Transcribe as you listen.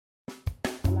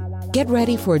Get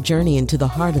ready for a journey into the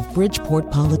heart of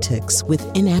Bridgeport politics with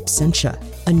In Absentia,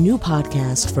 a new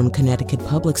podcast from Connecticut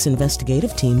Public's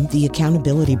investigative team, The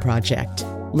Accountability Project.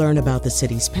 Learn about the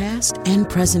city's past and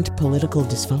present political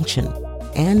dysfunction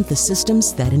and the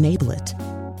systems that enable it.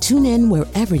 Tune in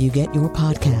wherever you get your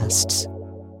podcasts.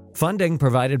 Funding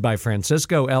provided by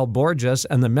Francisco L. Borges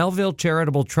and the Melville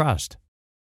Charitable Trust.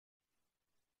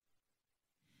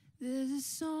 There's a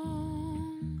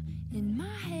song in my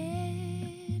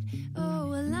head, oh,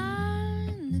 a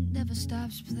line that never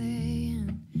stops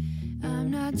playing.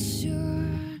 I'm not sure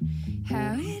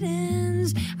how it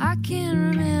ends. I can't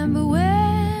remember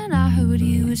when I heard what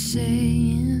you were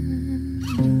saying.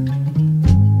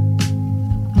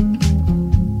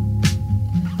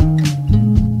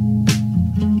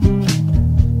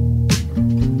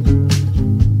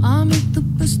 I'll make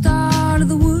the start of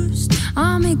the worst.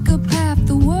 I'll make up half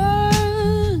the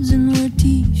words and where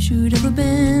t-shirt ever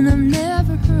been I've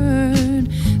never heard,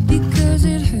 because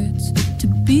it hurts to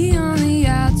be on the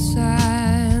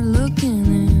outside looking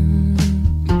in.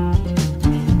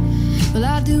 Well,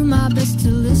 I do my best to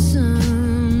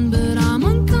listen, but I'm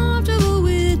uncomfortable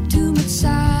with too much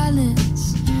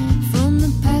silence from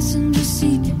the passenger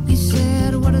seat. They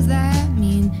said, what does that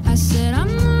mean? I said, I'm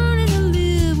learning to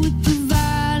live with the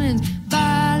violence,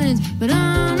 but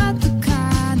I'm not the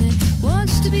kind that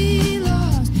wants to be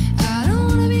lost. I don't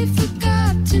want to be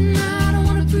forgotten. I don't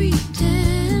want to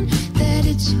pretend that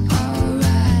it's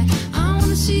alright. I want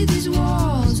to see these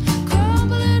walls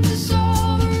crumble and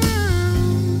dissolve around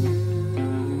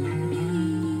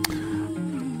me.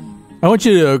 I want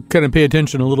you to kind of pay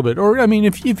attention a little bit, or I mean,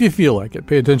 if you feel like it,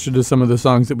 pay attention to some of the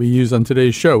songs that we use on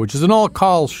today's show, which is an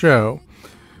all-call show.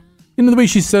 You know, the way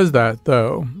she says that,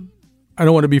 though, I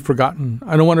don't want to be forgotten.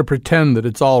 I don't want to pretend that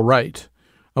it's all right.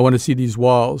 I want to see these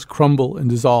walls crumble and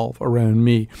dissolve around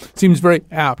me. Seems very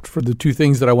apt for the two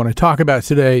things that I want to talk about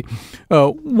today.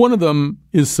 One of them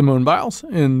is Simone Biles,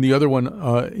 and the other one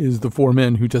is the four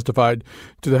men who testified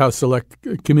to the House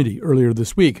Select Committee earlier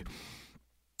this week.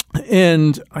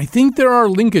 And I think there are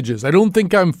linkages. I don't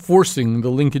think I'm forcing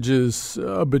the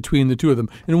linkages between the two of them.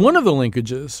 And one of the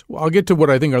linkages, well, I'll get to what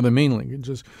I think are the main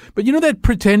linkages, but you know that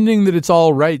pretending that it's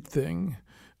all right thing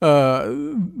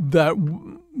that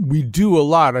we do a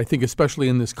lot, I think, especially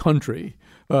in this country.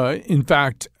 In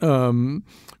fact,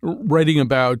 writing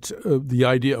about the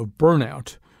idea of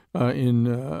burnout in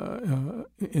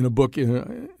a book,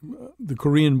 the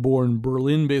Korean-born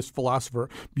Berlin-based philosopher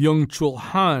Byung-Chul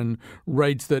Han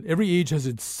writes that every age has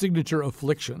its signature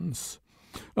afflictions,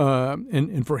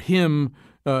 and for him,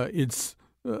 it's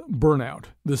burnout,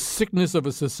 the sickness of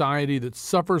a society that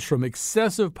suffers from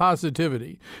excessive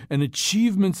positivity, an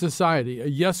achievement society, a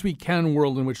yes-we-can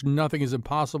world in which nothing is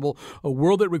impossible, a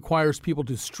world that requires people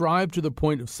to strive to the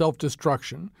point of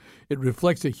self-destruction. It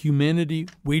reflects a humanity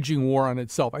waging war on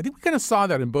itself. I think we kind of saw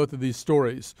that in both of these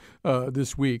stories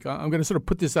this week. I'm going to sort of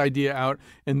put this idea out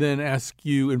and then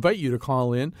invite you to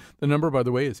call in. The number, by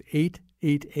the way, is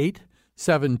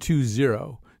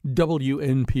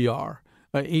 888-720-WNPR.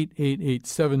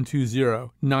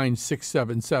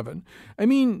 888-720-9677. I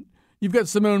mean, you've got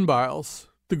Simone Biles,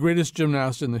 the greatest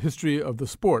gymnast in the history of the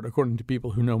sport, according to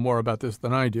people who know more about this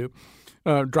than I do,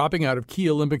 dropping out of key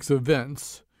Olympics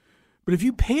events. But if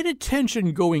you paid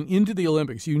attention going into the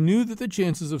Olympics, you knew that the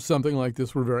chances of something like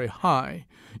this were very high.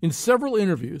 In several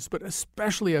interviews, but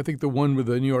especially I think the one with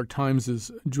the New York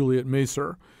Times' Juliet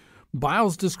Macer,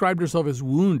 Biles described herself as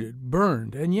wounded,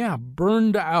 burned, and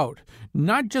burned out,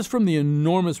 not just from the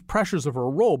enormous pressures of her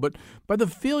role, but by the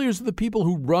failures of the people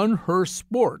who run her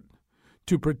sport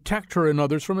to protect her and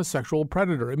others from a sexual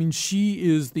predator. I mean, she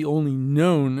is the only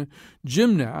known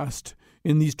gymnast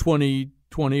in these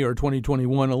 2020 or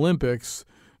 2021 Olympics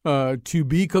to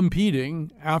be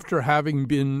competing after having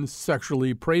been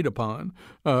sexually preyed upon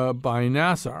by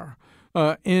Nassar.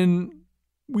 And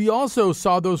we also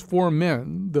saw those four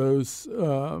men, those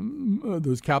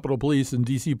Capitol Police and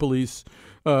D.C. Police,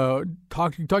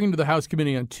 talking to the House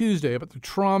Committee on Tuesday about the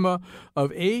trauma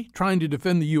of trying to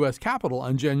defend the U.S. Capitol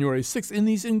on January 6th in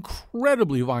these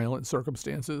incredibly violent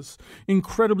circumstances,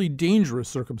 incredibly dangerous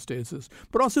circumstances,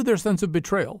 but also their sense of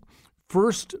betrayal.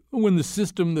 First, when the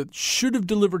system that should have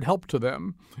delivered help to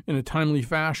them in a timely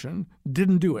fashion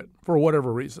didn't do it for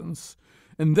whatever reasons.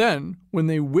 And then when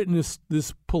they witnessed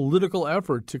this political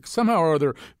effort to somehow or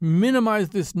other minimize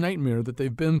this nightmare that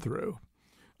they've been through.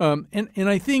 And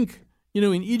I think,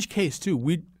 in each case,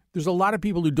 too, there's a lot of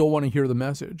people who don't want to hear the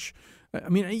message. I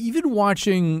mean, even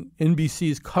watching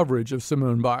NBC's coverage of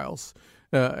Simone Biles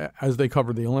as they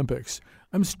covered the Olympics,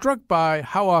 I'm struck by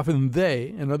how often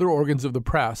they and other organs of the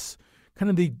press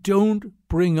they don't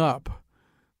bring up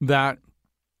that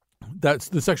that's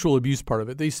the sexual abuse part of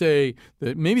it. They say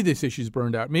that maybe they say she's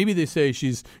burned out. Maybe they say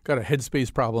she's got a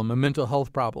headspace problem, a mental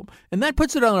health problem. And that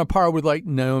puts it on a par with like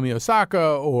Naomi Osaka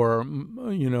or,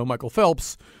 Michael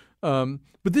Phelps. But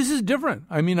this is different.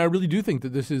 I mean, I really do think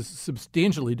that this is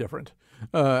substantially different.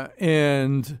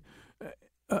 And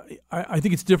I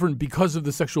think it's different because of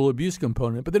the sexual abuse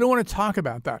component. But they don't want to talk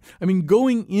about that. I mean,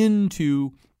 going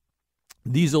into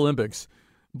these Olympics,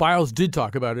 Biles did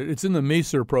talk about it. It's in the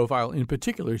Macer profile in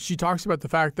particular. She talks about the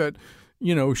fact that,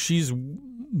 she's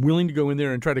willing to go in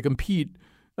there and try to compete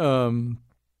on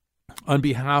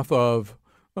behalf of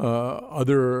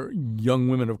other young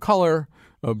women of color,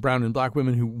 brown and black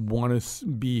women who want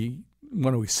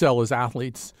to excel as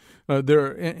athletes.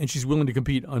 And she's willing to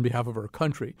compete on behalf of her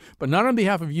country, but not on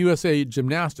behalf of USA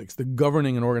Gymnastics, the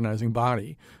governing and organizing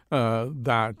body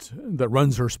that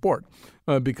runs her sport,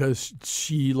 because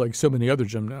she, like so many other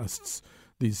gymnasts,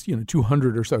 these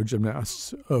 200 or so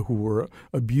gymnasts who were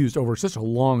abused over such a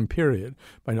long period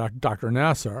by Dr.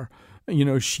 Nassar,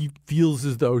 she feels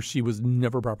as though she was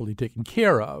never properly taken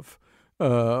care of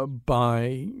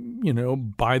by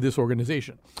this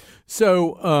organization.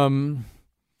 So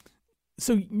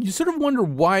you sort of wonder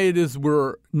why it is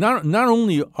we're not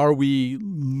only are we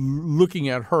looking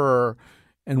at her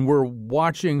and we're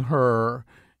watching her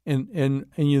and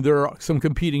there are some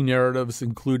competing narratives,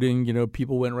 including,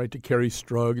 people went right to Carrie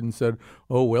Strug and said,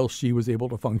 oh, well, she was able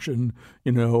to function,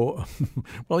 well,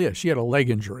 yeah, she had a leg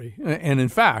injury. And in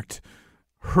fact,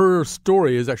 her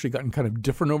story has actually gotten kind of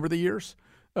different over the years.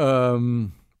 Her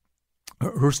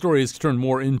story has turned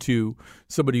more into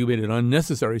somebody who made an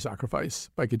unnecessary sacrifice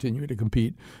by continuing to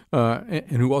compete and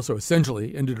who also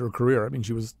essentially ended her career. I mean,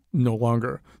 she was no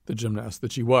longer the gymnast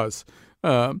that she was.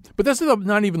 But that's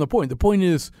not even the point. The point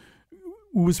is it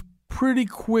was pretty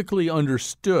quickly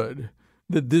understood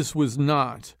that this was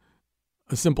not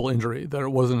a simple injury, that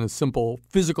it wasn't a simple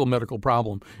physical medical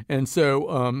problem. And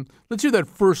so let's hear that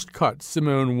first cut,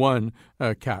 Simone 1,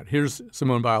 Kat. Here's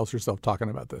Simone Biles herself talking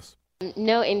about this.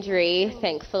 No injury,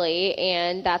 thankfully,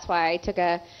 and that's why I took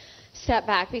a step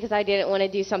back, because I didn't want to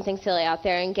do something silly out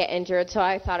there and get injured. So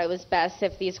I thought it was best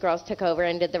if these girls took over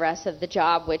and did the rest of the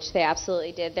job, which they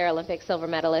absolutely did. They're Olympic silver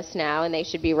medalists now, and they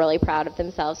should be really proud of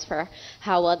themselves for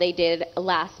how well they did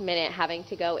last minute having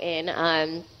to go in.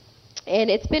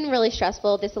 And it's been really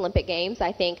stressful, this Olympic Games,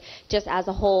 I think, just as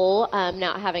a whole,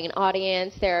 not having an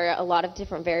audience. There are a lot of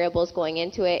different variables going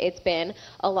into it. It's been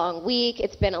a long week.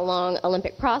 It's been a long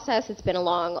Olympic process. It's been a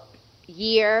long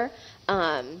year.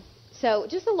 So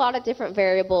just a lot of different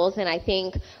variables, and I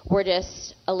think we're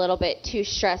just a little bit too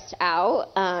stressed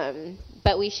out.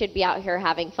 But we should be out here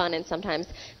having fun, and sometimes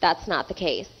that's not the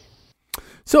case.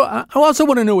 So I also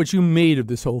want to know what you made of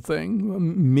this whole thing,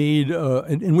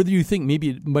 and whether you think maybe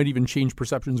it might even change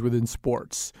perceptions within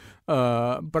sports.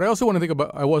 But I also want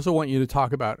you to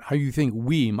talk about how you think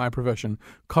we, my profession,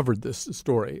 covered this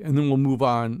story, and then we'll move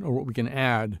on, or what we can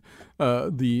add,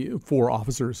 the 4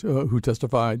 officers who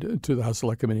testified to the House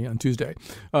Select Committee on Tuesday.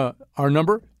 Our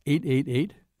number,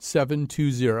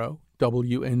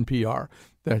 888-720-WNPR.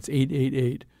 That's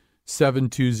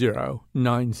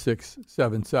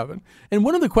 888-720-9677. And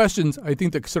one of the questions I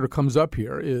think that sort of comes up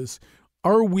here is,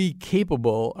 are we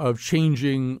capable of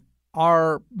changing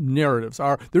our narratives?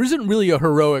 There isn't really a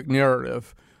heroic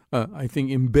narrative, I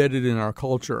think, embedded in our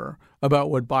culture about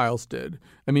what Biles did.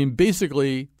 I mean,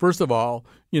 basically, first of all,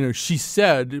 she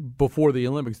said before the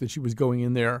Olympics that she was going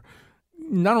in there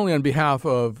not only on behalf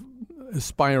of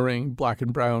aspiring black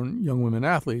and brown young women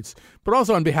athletes, but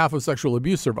also on behalf of sexual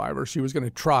abuse survivors. She was going to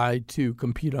try to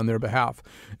compete on their behalf.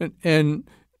 And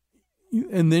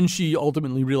then she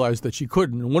ultimately realized that she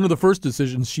couldn't. And one of the first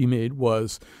decisions she made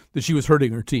was that she was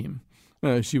hurting her team.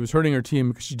 She was hurting her team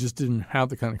because she just didn't have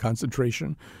the kind of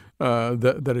concentration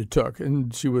that it took.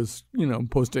 And she was,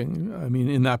 posting,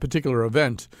 in that particular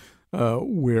event,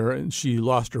 where she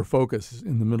lost her focus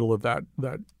in the middle of that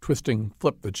twisting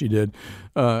flip that she did.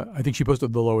 I think she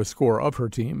posted the lowest score of her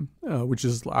team, which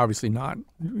is obviously not,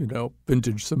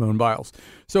 vintage Simone Biles.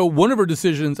 So one of her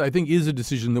decisions, I think, is a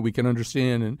decision that we can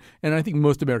understand. And I think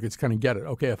most Americans kind of get it.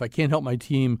 Okay, if I can't help my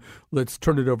team, let's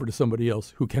turn it over to somebody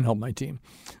else who can help my team.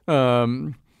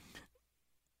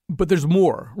 But there's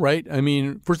more, right? I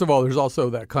mean, first of all, there's also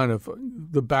that kind of,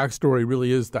 the backstory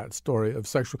really is that story of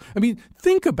sexual. I mean,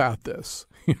 think about this.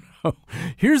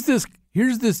 Here's this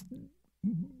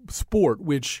sport,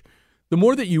 which the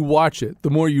more that you watch it, the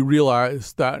more you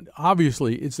realize that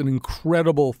obviously it's an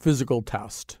incredible physical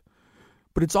test,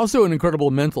 but it's also an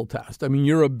incredible mental test. I mean,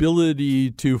 your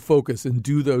ability to focus and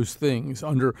do those things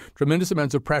under tremendous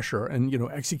amounts of pressure and,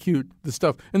 execute the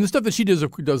stuff. And the stuff that she does,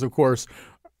 of course,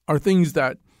 are things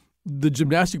that the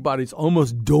gymnastic bodies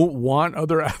almost don't want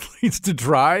other athletes to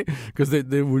try because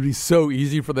they would be so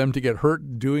easy for them to get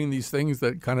hurt doing these things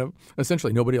that kind of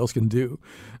essentially nobody else can do.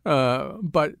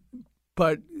 But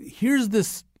here's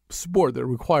this sport that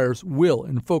requires will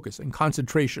and focus and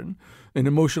concentration and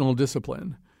emotional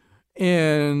discipline.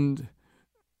 And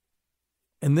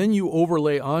then you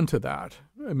overlay onto that,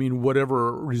 I mean,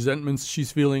 whatever resentments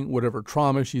she's feeling, whatever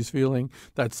trauma she's feeling,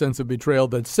 that sense of betrayal,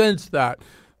 that sense that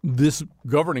this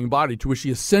governing body to which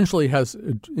she essentially has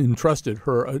entrusted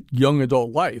her young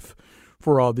adult life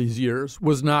for all these years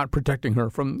was not protecting her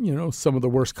from, some of the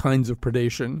worst kinds of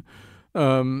predation.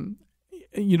 I mean,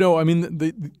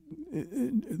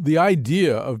 the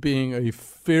idea of being a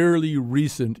fairly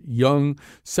recent young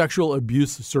sexual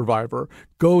abuse survivor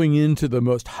going into the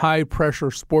most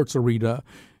high-pressure sports arena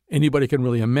anybody can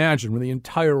really imagine, with the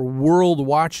entire world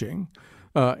watching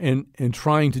and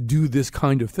trying to do this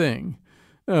kind of thing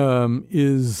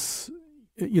is,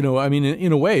 I mean,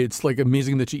 in a way, it's like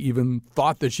amazing that she even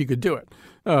thought that she could do it.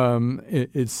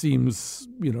 It seems,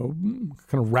 kind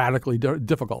of radically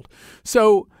difficult.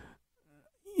 So,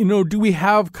 do we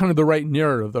have kind of the right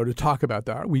narrative, though, to talk about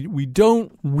that? We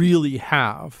don't really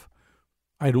have,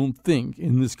 I don't think,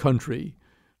 in this country,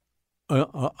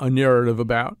 a narrative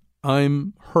about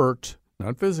I'm hurt,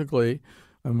 not physically,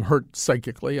 I'm hurt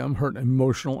psychically, I'm hurt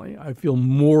emotionally, I feel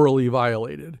morally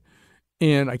violated,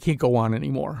 and I can't go on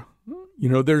anymore.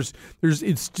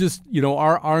 It's just,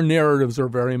 our narratives are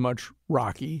very much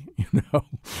Rocky,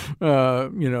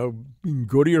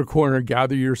 go to your corner,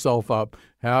 gather yourself up,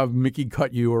 have Mickey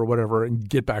cut you or whatever, and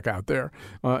get back out there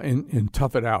and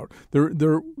tough it out.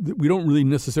 We don't really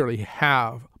necessarily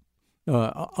have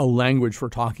a language for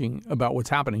talking about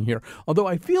what's happening here. Although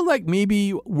I feel like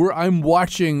maybe we're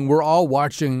all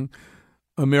watching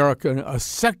America, a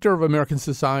sector of American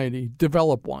society,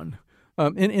 develop one.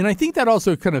 And I think that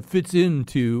also kind of fits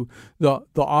into the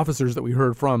officers that we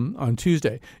heard from on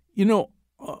Tuesday.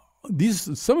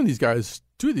 Some of these guys,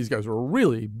 two of these guys were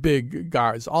really big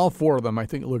guys. All four of them, I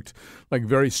think, looked like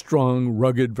very strong,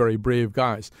 rugged, very brave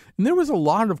guys. And there was a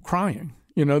lot of crying.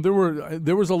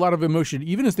 There was a lot of emotion,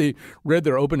 even as they read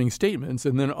their opening statements,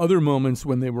 and then other moments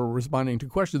when they were responding to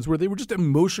questions where they were just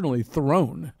emotionally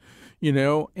thrown.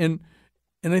 And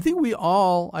I think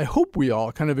I hope we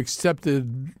all kind of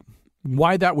accepted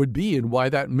why that would be and why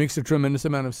that makes a tremendous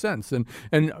amount of sense. And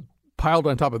piled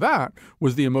on top of that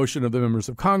was the emotion of the members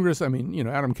of Congress. I mean,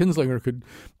 Adam Kinzinger could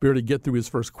barely get through his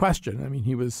first question. I mean,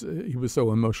 he was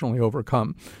so emotionally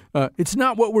overcome. It's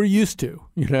not what we're used to,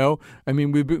 I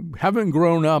mean, we haven't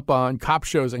grown up on cop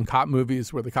shows and cop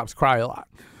movies where the cops cry a lot.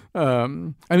 I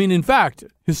mean, in fact,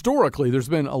 historically, there's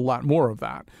been a lot more of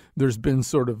that. There's been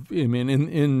sort of, I mean,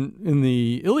 in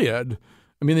the Iliad,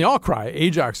 I mean, they all cry.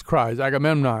 Ajax cries,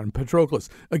 Agamemnon, Patroclus.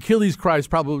 Achilles cries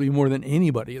probably more than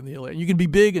anybody in the Iliad. You can be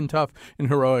big and tough and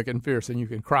heroic and fierce, and you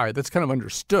can cry. That's kind of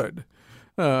understood.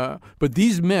 But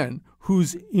these men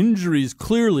whose injuries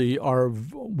clearly are,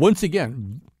 once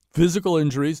again, physical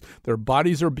injuries, their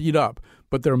bodies are beat up,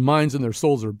 but their minds and their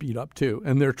souls are beat up too.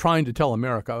 And they're trying to tell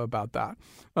America about that.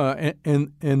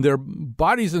 And their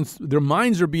bodies and their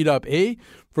minds are beat up,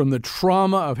 from the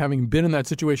trauma of having been in that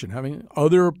situation, having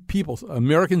other people,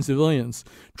 American civilians,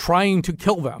 trying to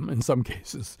kill them in some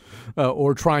cases,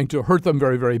 or trying to hurt them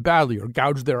very, very badly, or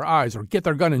gouge their eyes, or get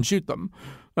their gun and shoot them.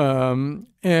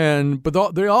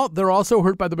 But they're also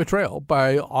hurt by the betrayal,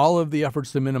 by all of the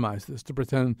efforts to minimize this, to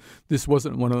pretend this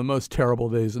wasn't one of the most terrible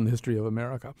days in the history of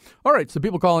America. All right, so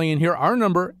people calling in here, our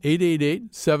number,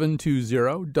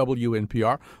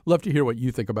 888-720-WNPR. Love to hear what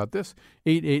you think about this,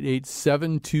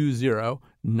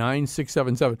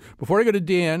 888-720-9677. Before I go to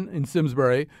Dan in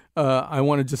Simsbury, I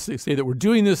want to just say that we're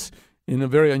doing this in a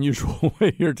very unusual way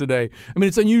here today. I mean,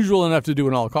 it's unusual enough to do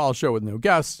an all-call show with no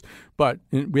guests, but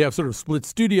we have sort of split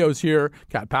studios here.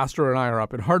 Kat Pastor and I are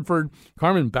up in Hartford.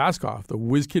 Carmen Baskoff, the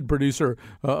whiz kid producer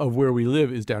of Where We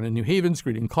Live, is down in New Haven,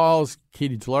 screening calls.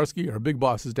 Katie Tularski, our big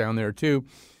boss, is down there too.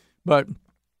 But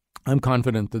I'm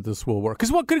confident that this will work.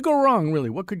 Because what could go wrong,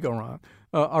 really? What could go wrong?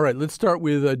 All right, let's start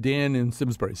with Dan in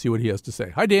Simsbury, see what he has to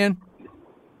say. Hi, Dan.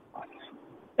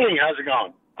 Hey, how's it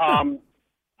going? I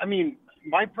mean,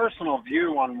 my personal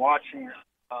view on watching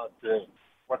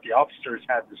what the officers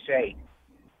had to say,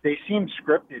 they seemed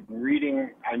scripted and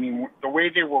reading. I mean, the way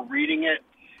they were reading it,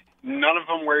 none of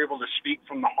them were able to speak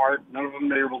from the heart. None of them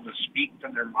were able to speak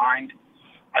from their mind.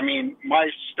 I mean, my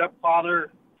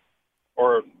stepfather,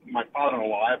 or my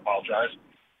father-in-law, I apologize,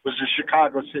 was a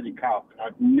Chicago City cop, and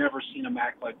I've never seen him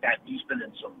act like that. He's been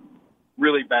in some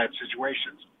really bad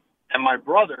situations. And my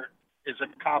brother is a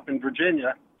cop in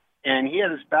Virginia, and he had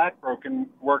his back broken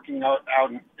working out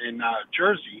in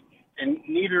Jersey, and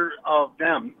neither of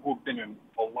them, who've been in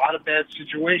a lot of bad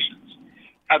situations,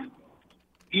 have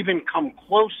even come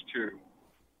close to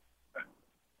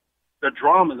the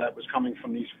drama that was coming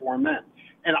from these four men.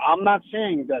 And I'm not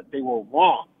saying that they were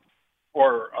wrong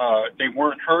or they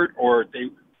weren't hurt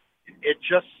it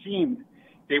just seemed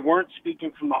they weren't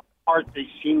speaking from the heart. They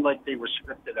seemed like they were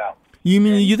scripted out.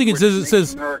 You think it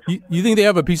says you think they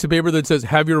have a piece of paper that says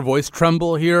have your voice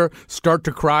tremble here, start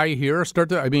to cry here, what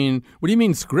do you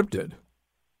mean scripted?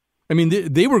 I mean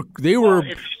they were Well,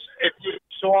 if you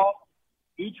saw,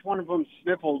 each one of them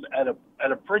sniffled at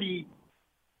a pretty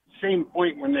same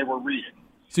point when they were reading.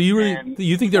 So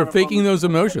you think they're faking those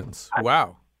emotions?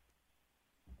 Wow.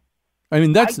 I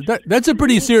mean, that's a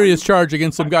pretty serious charge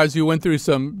against some guys who went through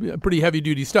some pretty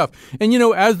heavy-duty stuff. And,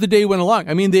 as the day went along,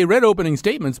 I mean, they read opening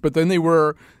statements, but then they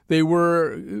were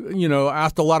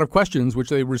asked a lot of questions, which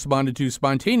they responded to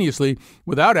spontaneously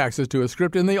without access to a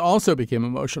script, and they also became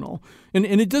emotional. And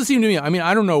it does seem to me, I mean,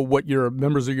 I don't know what your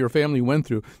members of your family went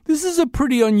through. This is a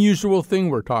pretty unusual thing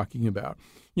we're talking about.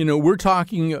 We're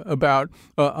talking about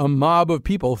a mob of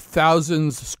people,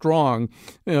 thousands strong,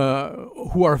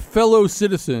 who are fellow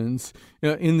citizens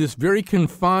in this very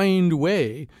confined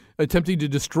way, attempting to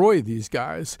destroy these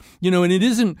guys. And it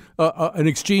isn't an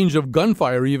exchange of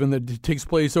gunfire even that takes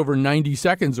place over 90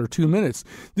 seconds or 2 minutes.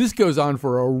 This goes on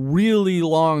for a really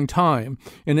long time.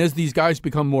 And as these guys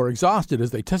become more exhausted,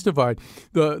 as they testified,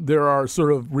 there are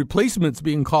sort of replacements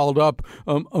being called up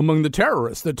among the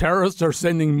terrorists. The terrorists are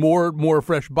sending more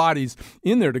fresh bodies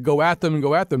in there to go at them.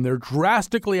 They're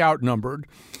drastically outnumbered.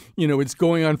 It's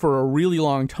going on for a really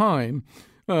long time.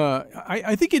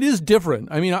 I think it is different.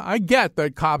 I mean, I get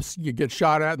that cops you get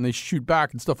shot at and they shoot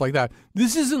back and stuff like that.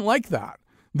 This isn't like that.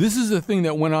 This is a thing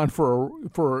that went on for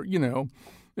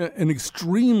an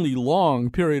extremely long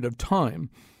period of time.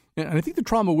 And I think the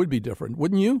trauma would be different,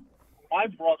 wouldn't you? My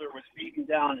brother was beaten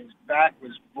down. His back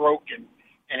was broken,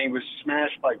 and he was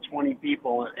smashed by 20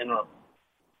 people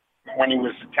when he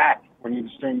was attacked, when he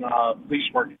was doing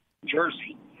police work in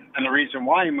Jersey. And the reason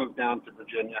why he moved down to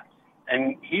Virginia,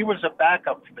 and he was a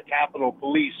backup for the Capitol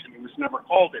Police, and he was never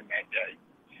called in that day.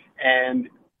 And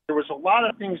there was a lot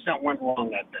of things that went wrong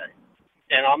that day.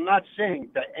 And I'm not saying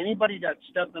that anybody that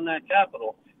stepped in that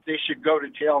Capitol, they should go to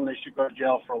jail, and they should go to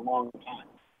jail for a long time.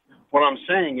 What I'm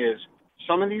saying is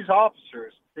some of these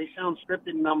officers, they sound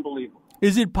scripted and unbelievable.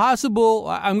 Is it possible,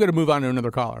 I'm going to move on to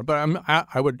another caller, but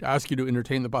I would ask you to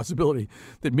entertain the possibility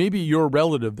that maybe your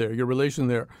relative there, your relation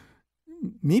there,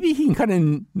 maybe he kind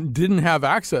of didn't have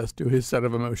access to his set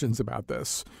of emotions about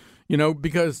this,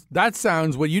 because that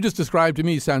sounds, what you just described to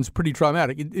me sounds pretty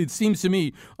traumatic. It seems to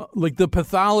me like the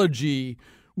pathology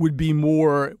would be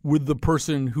more with the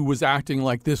person who was acting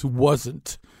like this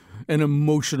wasn't an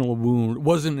emotional wound,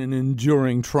 wasn't an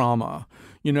enduring trauma.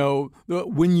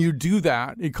 When you do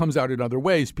that, it comes out in other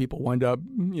ways. People wind up,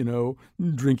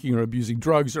 drinking or abusing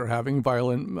drugs or having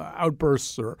violent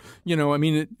outbursts or,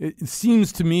 it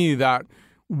seems to me that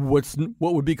what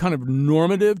would be kind of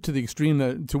normative to the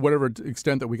extreme to whatever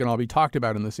extent that we can all be talked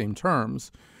about in the same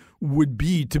terms would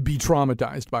be to be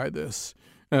traumatized by this.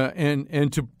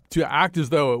 And to act as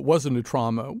though it wasn't a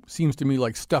trauma seems to me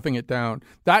like stuffing it down.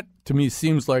 That, to me,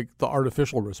 seems like the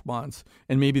artificial response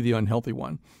and maybe the unhealthy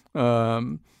one.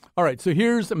 All right, so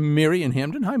here's Mary in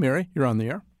Hamden. Hi, Mary. You're on the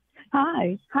air.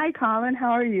 Hi, Colin.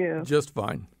 How are you? Just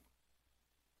fine.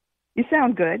 You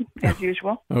sound good, as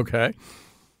usual. Okay.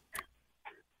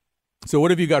 So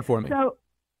what have you got for me?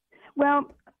 Well,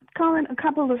 Colin, a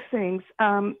couple of things.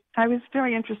 I was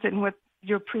very interested in what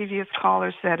your previous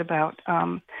caller said about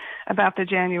the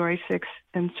January 6th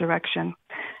insurrection.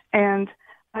 And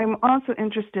I'm also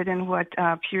interested in what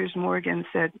Piers Morgan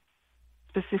said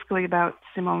specifically about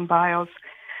Simone Biles.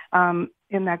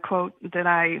 In that quote that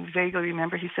I vaguely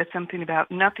remember, he said something about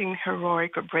nothing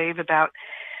heroic or brave about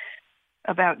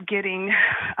getting,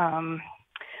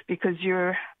 because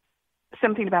you're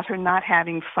something about her not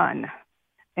having fun.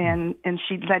 And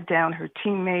she let down her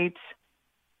teammates,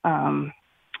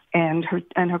 and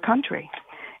her country.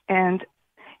 And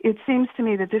it seems to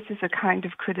me that this is a kind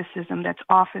of criticism that's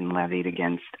often levied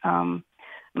against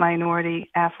minority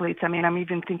athletes. I mean, I'm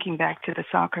even thinking back to the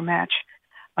soccer match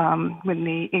when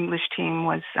the English team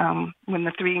was, when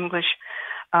the three English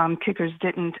kickers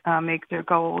didn't make their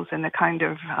goals, and the kind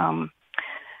of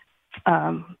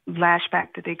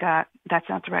lashback that they got, that's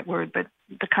not the right word, but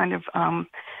the kind of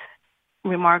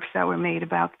remarks that were made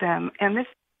about them. And this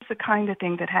is the kind of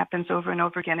thing that happens over and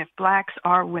over again. If blacks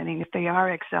are winning, if they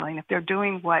are excelling, if they're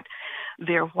doing what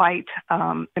their white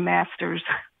masters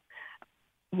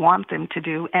want them to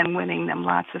do and winning them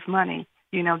lots of money,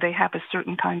 they have a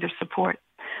certain kind of support.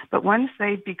 But once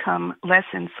they become less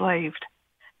enslaved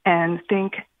and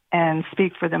think and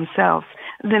speak for themselves,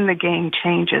 then the game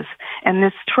changes. And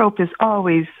this trope is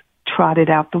always trotted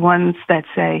out, the ones that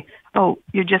say, oh,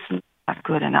 you're just not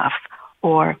good enough,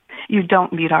 or you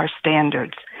don't meet our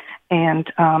standards, and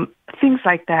things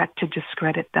like that to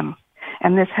discredit them.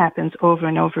 And this happens over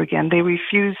and over again. They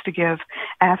refuse to give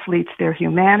athletes their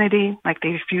humanity, like they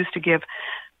refuse to give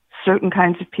certain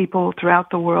kinds of people throughout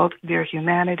the world their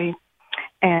humanity.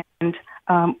 And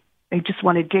they just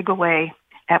want to dig away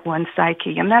at one's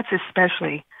psyche. And that's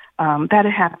especially, that's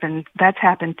happened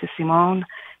to Simone.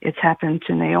 It's happened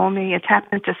to Naomi. It's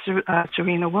happened to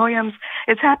Serena Williams.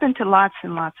 It's happened to lots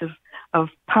and lots of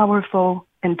powerful,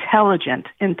 intelligent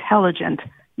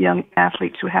young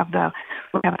athletes who have the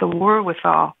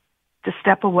wherewithal to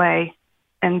step away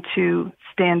and to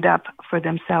stand up for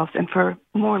themselves and for,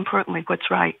 more importantly,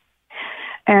 what's right.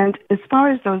 And as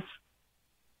far as those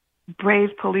brave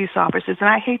police officers, and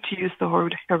I hate to use the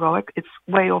word heroic, it's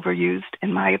way overused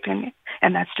in my opinion,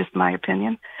 and that's just my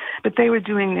opinion, but they were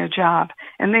doing their job,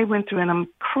 and they went through an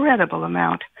incredible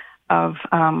amount of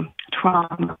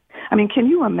trauma. I mean, can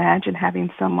you imagine having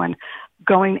someone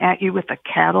going at you with a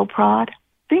cattle prod?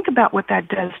 Think about what that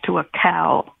does to a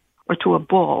cow or to a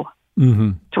bull,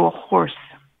 to a horse.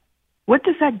 What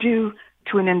does that do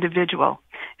to an individual?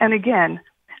 And again,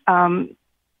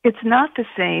 it's not the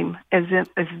same as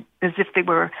if they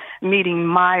were meeting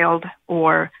mild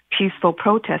or peaceful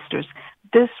protesters.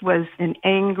 This was an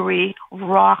angry,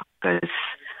 raucous,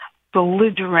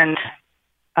 belligerent,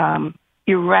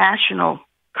 irrational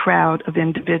crowd of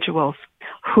individuals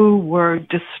who were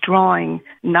destroying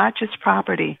not just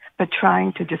property, but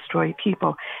trying to destroy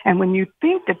people. And when you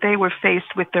think that they were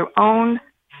faced with their own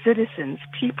citizens,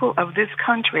 people of this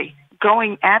country,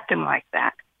 going at them like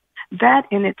that, that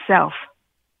in itself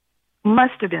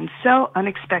must have been so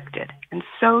unexpected and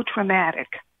so traumatic.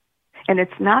 And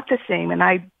it's not the same. And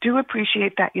I do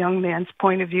appreciate that young man's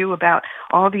point of view about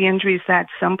all the injuries that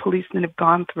some policemen have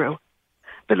gone through.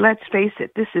 But let's face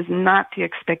it, this is not the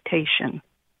expectation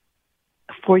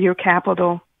for your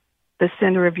capital, the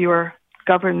center of your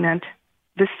government,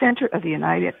 the center of the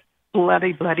United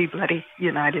bloody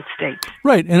United States.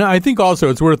 Right. And I think also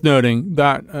it's worth noting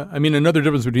that, another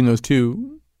difference between those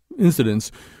two incidents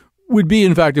would be,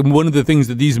 in fact, and one of the things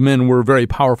that these men were very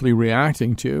powerfully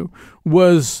reacting to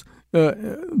was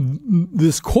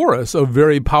this chorus of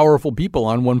very powerful people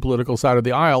on one political side of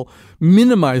the aisle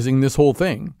minimizing this whole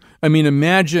thing. I mean,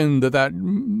 imagine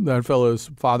that fellow's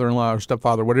father-in-law or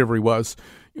stepfather, whatever he was,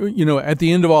 at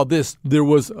the end of all this, there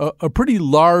was a pretty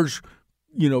large,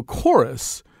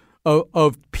 chorus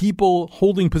of people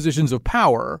holding positions of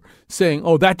power saying,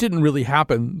 oh, that didn't really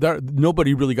happen.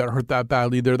 Nobody really got hurt that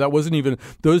badly there. That wasn't even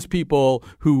those people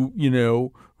who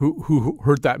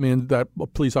hurt that man, that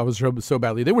police officer so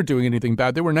badly. They weren't doing anything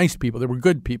bad. They were nice people. They were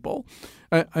good people.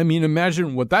 I mean,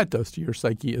 imagine what that does to your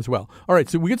psyche as well. All right,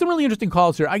 so we get some really interesting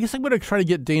calls here. I guess I'm going to try to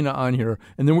get Dana on here,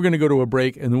 and then we're going to go to a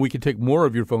break, and then we can take more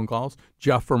of your phone calls,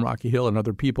 Jeff from Rocky Hill and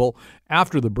other people,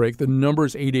 after the break. The number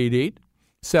is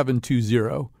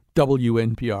 888-720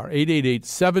 WNPR,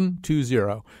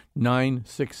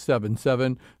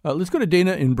 888-720-9677. Let's go to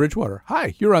Dana in Bridgewater.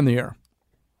 Hi, you're on the air.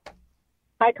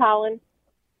 Hi, Colin.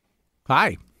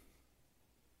 Hi.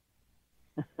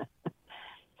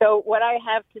 So what I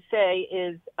have to say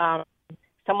is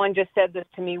someone just said this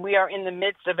to me. We are in the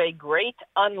midst of a great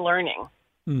unlearning.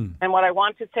 And what I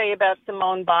want to say about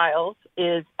Simone Biles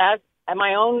is, I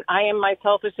am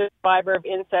myself a survivor of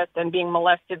incest and being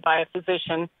molested by a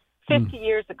physician 50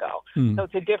 years ago. So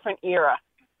it's a different era.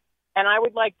 And I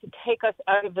would like to take us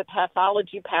out of the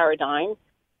pathology paradigm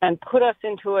and put us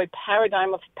into a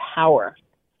paradigm of power.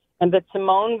 And that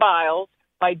Simone Biles,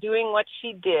 by doing what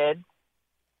she did,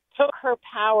 took her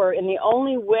power in the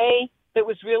only way that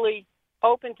was really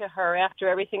open to her after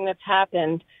everything that's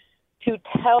happened, to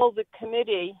tell the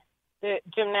committee, the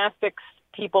gymnastics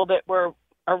people that are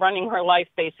running her life,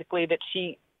 basically, that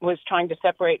she was trying to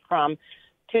separate from,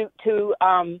 to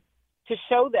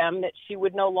show them that she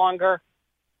would no longer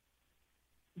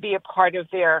be a part of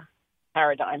their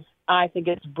paradigm. I think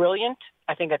it's brilliant.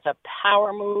 I think it's a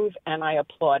power move, and I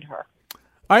applaud her.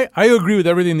 I agree with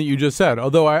everything that you just said,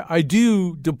 although I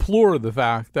do deplore the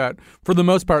fact that, for the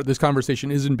most part, this conversation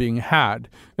isn't being had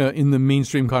in the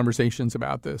mainstream conversations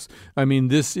about this. I mean,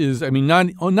 this is,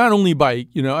 not only by,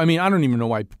 I don't even know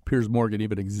why Piers Morgan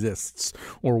even exists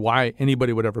or why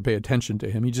anybody would ever pay attention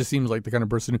to him. He just seems like the kind of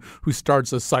person who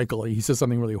starts a cycle. He says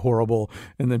something really horrible,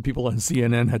 and then people on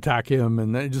CNN attack him,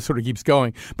 and then it just sort of keeps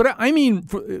going. But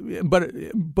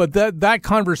but that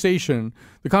conversation,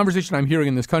 the conversation I'm hearing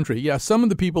in this country, some of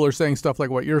the people are saying stuff like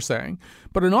what you're saying,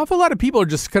 but an awful lot of people are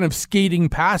just kind of skating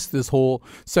past this whole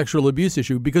sexual abuse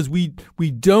issue because we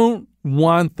don't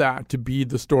want that to be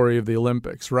the story of the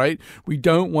Olympics, right? We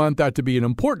don't want that to be an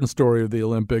important story of the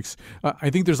Olympics.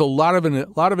 I think there's a lot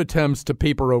of attempts to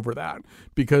paper over that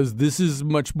because this is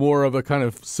much more of a kind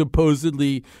of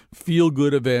supposedly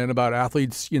feel-good event about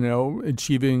athletes,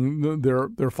 achieving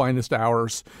their finest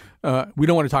hours. We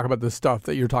don't want to talk about the stuff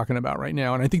that you're talking about right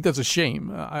now, and I think that's a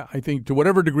shame. I think to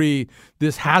whatever degree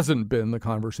this hasn't been the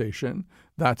conversation,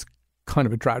 that's kind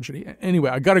of a tragedy. Anyway,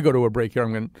 I got to go to a break here.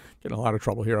 I'm going to get in a lot of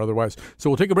trouble here otherwise.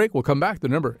 So we'll take a break. We'll come back. The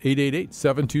number,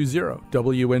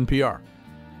 888-720-WNPR.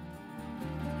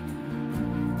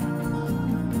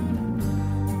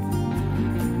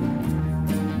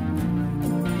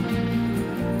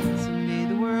 Someday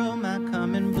the world might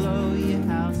come and blow your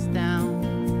house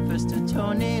down. First a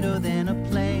tornado, then a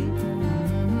plane.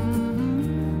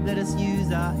 Let us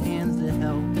use our hands to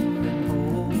help and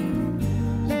hold.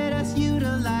 Let us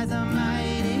utilize our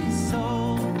mighty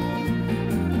soul.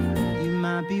 You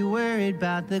might be worried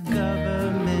about the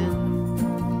government.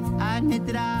 I admit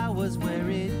that I was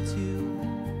worried too.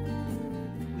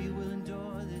 We will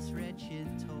endure this wretched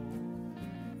toll.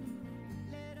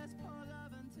 Let us pour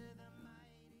love unto the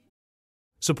mighty.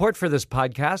 Support for this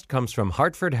podcast comes from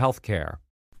Hartford Healthcare.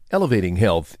 Elevating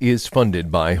Health is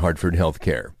funded by Hartford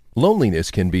Healthcare.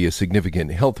 Loneliness can be a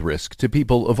significant health risk to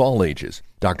people of all ages.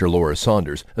 Dr. Laura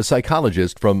Saunders, a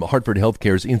psychologist from Hartford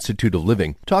Healthcare's Institute of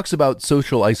Living, talks about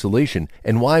social isolation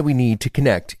and why we need to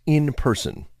connect in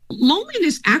person.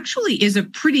 Loneliness actually is a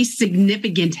pretty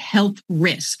significant health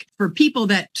risk for people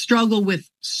that struggle with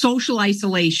social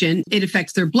isolation. It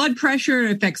affects their blood pressure,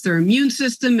 it affects their immune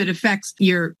system, it affects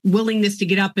your willingness to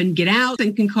get up and get out,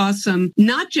 and can cause some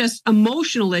not just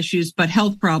emotional issues, but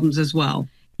health problems as well.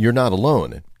 You're not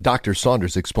alone. Dr.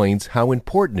 Saunders explains how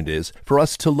important it is for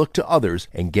us to look to others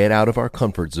and get out of our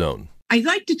comfort zone. I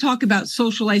like to talk about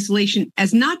social isolation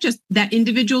as not just that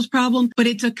individual's problem, but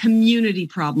it's a community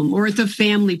problem or it's a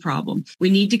family problem. We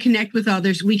need to connect with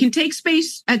others. We can take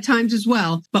space at times as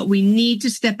well, but we need to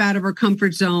step out of our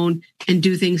comfort zone and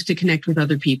do things to connect with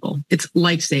other people. It's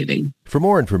life-saving. For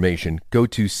more information, go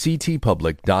to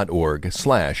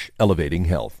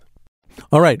ctpublic.org/elevatinghealth.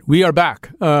 All right, we are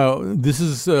back. This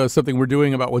is something we're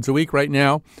doing about once a week right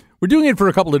now. We're doing it for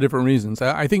a couple of different reasons.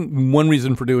 I think one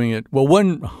reason for doing it,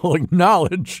 one, I'll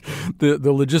acknowledge the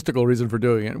logistical reason for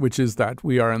doing it, which is that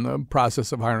we are in the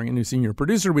process of hiring a new senior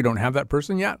producer. We don't have that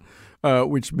person yet,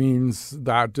 which means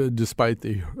that despite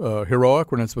the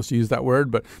heroic, we're not supposed to use that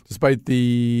word, but despite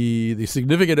the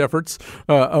significant efforts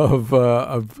of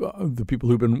the people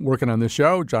who've been working on this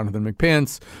show, Jonathan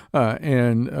McPants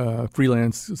and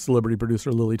freelance celebrity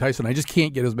producer Lily Tyson, I just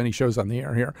can't get as many shows on the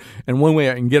air here. And one way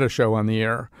I can get a show on the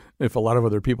air, if a lot of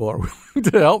other people are willing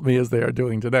to help me as they are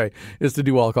doing today, is to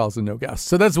do all calls and no guests.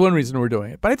 So that's one reason we're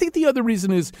doing it. But I think the other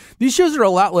reason is these shows are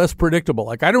a lot less predictable.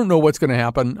 Like, I don't know what's going to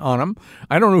happen on them.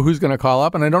 I don't know who's going to call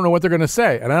up, and I don't know what they're going to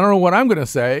say. And I don't know what I'm going to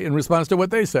say in response to what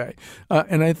they say.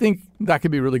 And I think that could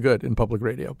be really good in public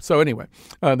radio. So anyway,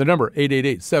 the number,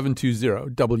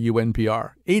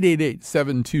 888-720-WNPR,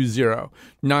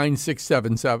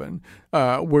 888-720-9677.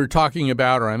 We're talking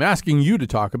about, or I'm asking you to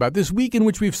talk about, this week in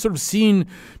which we've sort of seen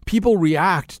people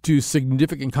react to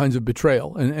significant kinds of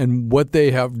betrayal and what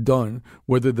they have done,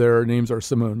 whether their names are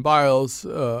Simone Biles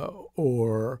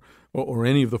or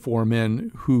any of the four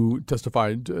men who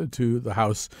testified to the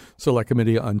House Select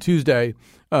Committee on Tuesday.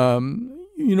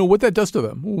 What that does to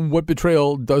them, what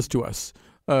betrayal does to us.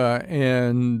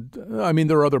 And I mean,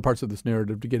 there are other parts of this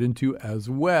narrative to get into as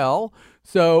well.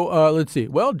 So let's see.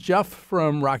 Well, Jeff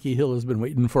from Rocky Hill has been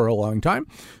waiting for a long time.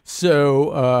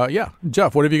 So,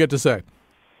 Jeff, what have you got to say?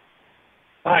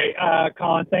 Hi,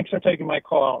 Colin. Thanks for taking my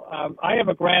call. I have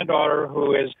a granddaughter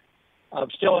who is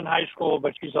still in high school,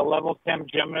 but she's a level 10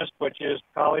 gymnast, which is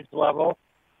college level.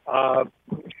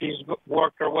 She's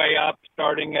worked her way up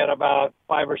starting at about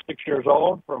 5 or 6 years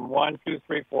old from 1, 2,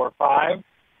 3, 4, 5.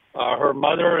 Her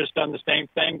mother has done the same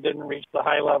thing, didn't reach the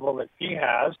high level that she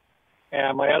has.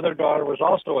 And my other daughter was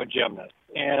also a gymnast.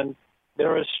 And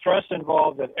there is stress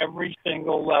involved at every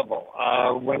single level.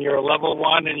 When you're level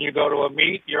 1 and you go to a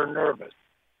meet, you're nervous.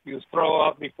 You throw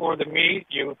up before the meet,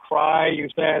 you cry, you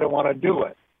say, I don't want to do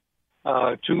it.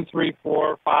 2, 3,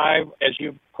 4, 5, as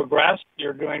you progress,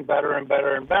 you're doing better and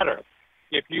better and better.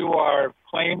 If you are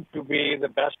claimed to be the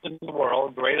best in the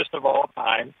world, greatest of all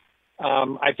time,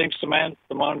 I think Simone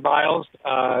Biles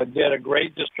did a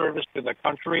great disservice to the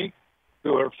country,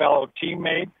 to her fellow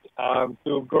teammates,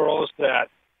 to girls that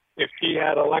if she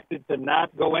had elected to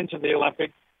not go into the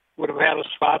Olympics, would have had a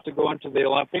spot to go into the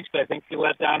Olympics. I think she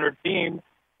let down her team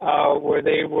where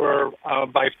they were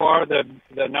by far the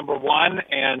number one,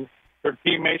 and her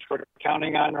teammates were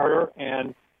counting on her,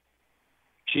 and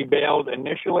she bailed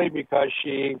initially because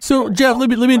she. So, Jeff, let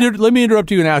me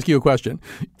interrupt you and ask you a question.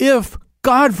 If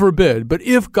God forbid,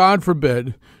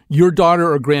 your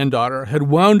daughter or granddaughter had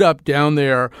wound up down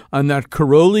there on that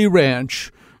Caroli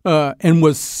Ranch and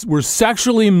were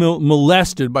sexually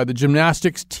molested by the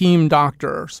gymnastics team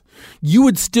doctors, you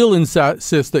would still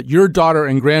insist that your daughter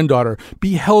and granddaughter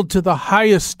be held to the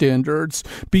highest standards,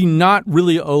 be not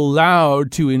really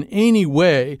allowed to in any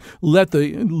way let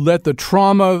the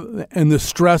trauma and the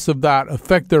stress of that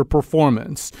affect their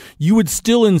performance. You would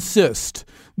still insist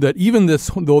that even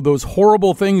those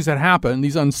horrible things that happen,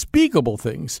 these unspeakable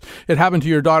things that happen to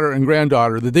your daughter and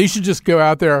granddaughter, that they should just go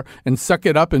out there and suck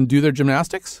it up and do their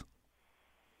gymnastics?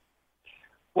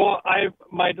 Well,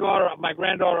 my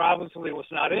granddaughter obviously was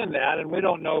not in that, and we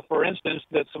don't know, for instance,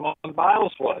 that Simone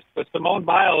Biles was. But Simone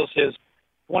Biles is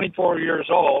 24 years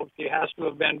old. She has to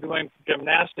have been doing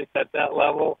gymnastics at that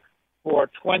level for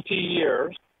 20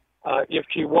 years. If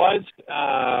she was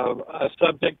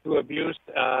subject to abuse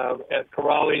at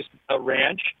Caroli's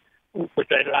ranch, which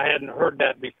I hadn't heard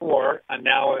that before, and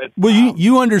now it's... Well,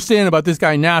 you understand about this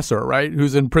guy Nasser, right,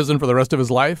 who's in prison for the rest of his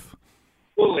life?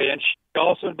 Absolutely, and she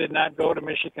also did not go to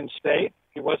Michigan State.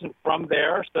 She wasn't from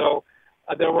there, so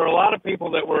there were a lot of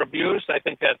people that were abused. I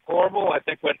think that's horrible. I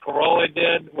think what Caroli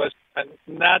did was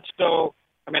not so...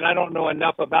 I mean, I don't know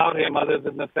enough about him other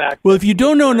than the fact. Well, if you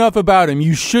don't know enough about him,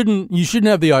 you shouldn't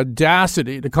have the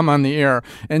audacity to come on the air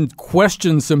and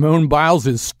question Simone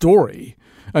Biles' story.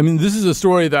 I mean, this is a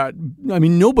story that,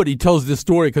 nobody tells this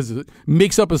story because it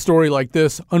makes up a story like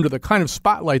this under the kind of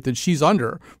spotlight that she's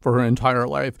under for her entire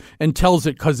life and tells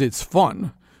it because it's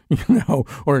fun.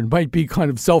 Or it might be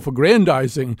kind of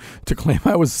self-aggrandizing to claim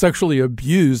I was sexually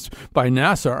abused by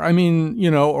Nasser.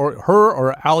 Or her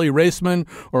or Ali Raceman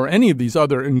or any of these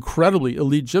other incredibly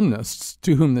elite gymnasts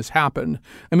to whom this happened.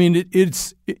 I mean,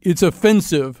 it's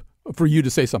offensive for you to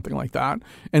say something like that.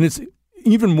 And it's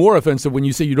even more offensive when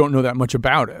you say you don't know that much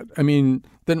about it. I mean,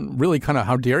 then really kind of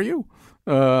how dare you?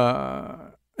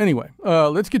 Anyway,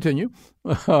 let's continue.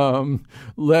 Let's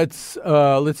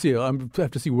see. I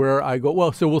have to see where I go.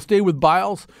 Well, so we'll stay with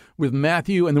Biles, with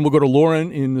Matthew, and then we'll go to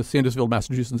Lauren in Sandusville,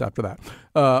 Massachusetts after that.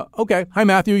 Okay. Hi,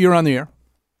 Matthew. You're on the air.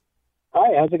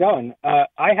 Hi. How's it going?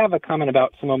 I have a comment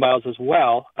about Simone Biles as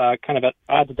well, kind of at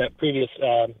odds with that previous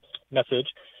message.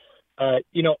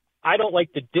 I don't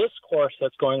like the discourse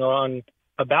that's going on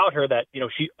about her that,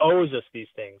 she owes us these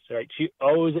things, right? She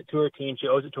owes it to her team. She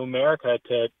owes it to America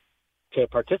to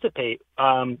participate.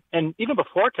 And even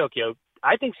before Tokyo,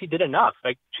 I think she did enough.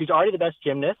 Like, she's already the best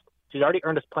gymnast. She's already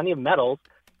earned us plenty of medals.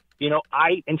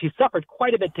 And she suffered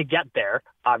quite a bit to get there,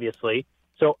 obviously.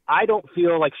 So I don't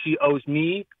feel like she owes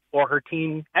me or her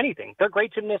team anything. They're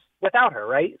great gymnasts without her,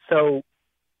 right? So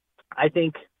I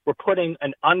think we're putting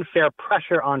an unfair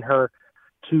pressure on her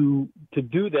to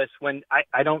do this when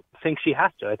I don't think she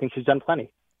has to. I think she's done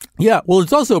plenty. Yeah, well,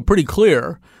 it's also pretty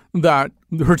clear that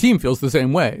her team feels the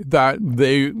same way, that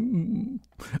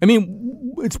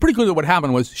it's pretty clear that what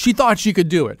happened was she thought she could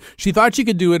do it. She thought she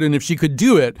could do it, and if she could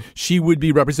do it, she would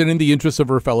be representing the interests of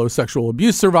her fellow sexual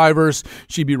abuse survivors.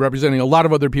 She'd be representing a lot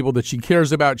of other people that she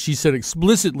cares about. She said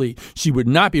explicitly she would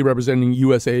not be representing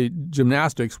USA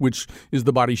Gymnastics, which is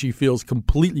the body she feels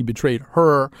completely betrayed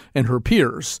her and her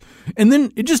peers. And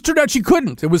then it just turned out she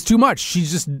couldn't. It was too much. She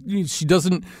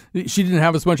didn't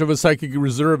have as much of a psychic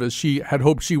reserve as she had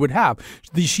hoped she would have.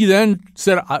 She then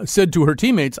said to her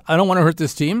teammates, I don't want to hurt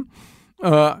this team.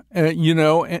 At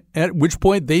which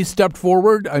point they stepped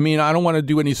forward. I mean, I don't want to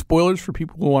do any spoilers for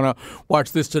people who want to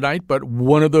watch this tonight, but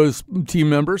one of those team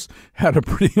members had a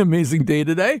pretty amazing day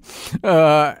today.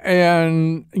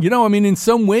 In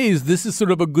some ways, this is sort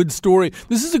of a good story.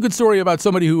 This is a good story about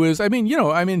somebody who is,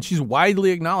 she's widely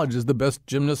acknowledged as the best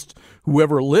gymnast who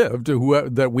ever lived,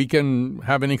 that we can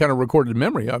have any kind of recorded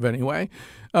memory of anyway.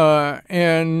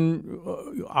 And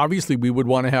obviously we would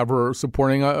want to have her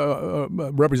supporting,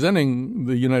 representing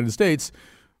the United States.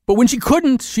 But when she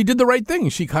couldn't, she did the right thing.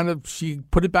 She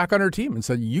put it back on her team and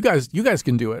said, you guys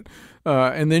can do it.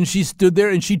 And then she stood there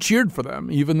and she cheered for them,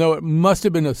 even though it must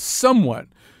have been she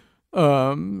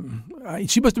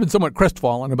must have been somewhat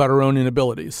crestfallen about her own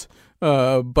inabilities.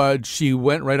 But she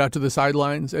went right out to the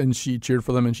sidelines and she cheered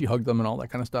for them and she hugged them and all that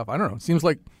kind of stuff. I don't know. It seems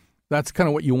like that's kind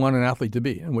of what you want an athlete to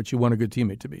be and what you want a good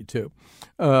teammate to be, too.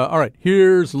 All right,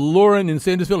 here's Lauren in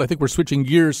Sandusville. I think we're switching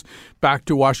gears back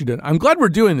to Washington. I'm glad we're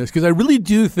doing this because I really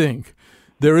do think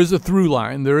there is a through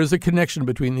line. There is a connection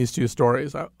between these two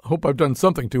stories. I hope I've done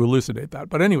something to elucidate that.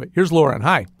 But anyway, here's Lauren.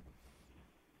 Hi.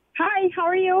 Hi, how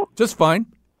are you? Just fine.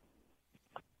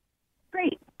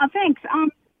 Thanks.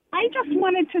 I just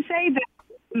wanted to say that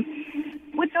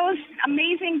with those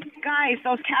amazing guys,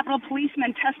 those Capitol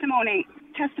policemen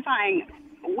testifying,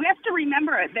 we have to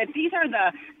remember that these are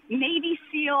the Navy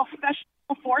SEAL Special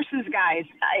Forces guys.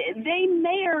 They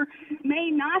may or may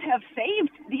not have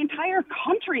saved the entire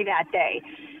country that day.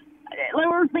 There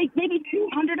were maybe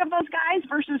 200 of those guys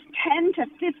versus 10 to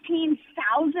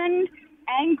 15,000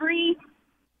 angry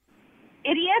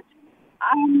idiots.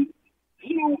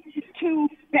 To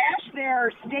bash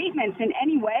their statements in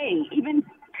any way, even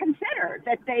consider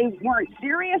that they weren't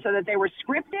serious or that they were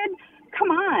scripted. Come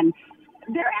on.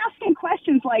 They're asking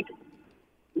questions like,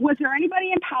 was there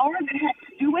anybody in power that had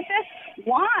to do with this?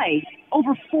 Why?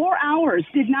 Over 4 hours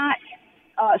did not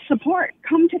support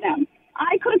come to them.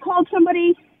 I could have called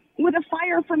somebody with a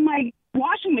fire from my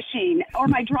washing machine or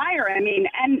my dryer, and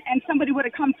somebody would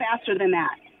have come faster than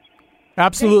that.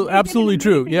 Absolutely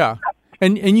true, yeah.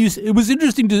 And it was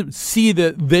interesting to see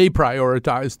that they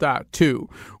prioritized that too.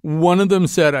 One of them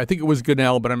said, I think it was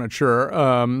Goodell, but I'm not sure.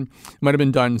 Might have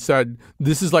been Dunn, said,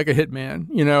 this is like a hitman.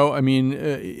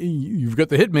 You've got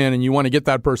the hitman and you want to get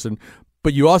that person,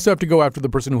 but you also have to go after the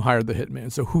person who hired the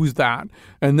hitman. So who's that?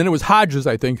 And then it was Hodges,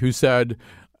 I think, who said,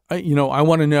 I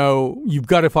want to know, you've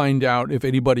got to find out if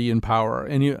anybody in power,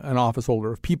 an office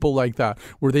holder, if people like that,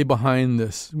 were they behind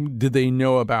this? Did they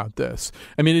know about this?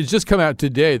 It's just come out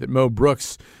today that Mo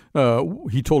Brooks,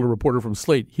 he told a reporter from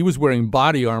Slate, he was wearing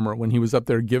body armor when he was up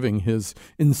there giving his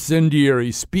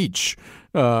incendiary speech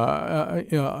prior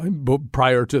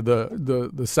to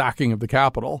the sacking of the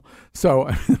Capitol. So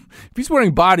if he's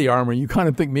wearing body armor, you kind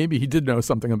of think maybe he did know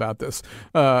something about this.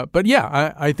 But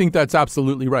yeah, I think that's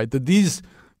absolutely right, that these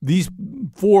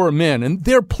four men, and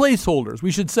they're placeholders,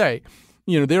 we should say,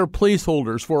 they're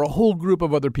placeholders for a whole group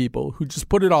of other people who just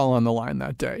put it all on the line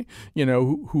that day,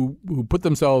 who put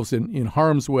themselves in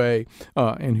harm's way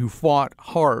and who fought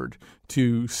hard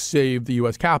to save the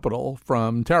U.S. Capitol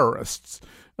from terrorists.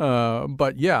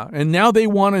 But yeah, and now they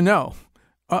want to know.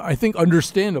 I think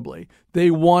understandably, they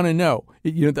want to know,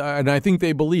 and I think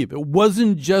they believe it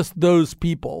wasn't just those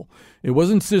people. It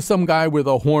wasn't just some guy with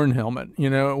a horn helmet.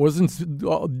 It wasn't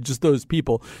just those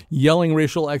people yelling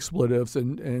racial expletives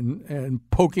and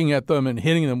poking at them and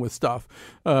hitting them with stuff.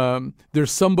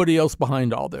 There's somebody else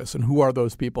behind all this, and who are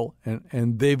those people?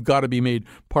 And they've got to be made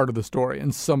part of the story,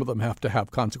 and some of them have to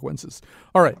have consequences.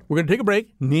 All right, we're going to take a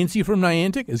break. Nancy from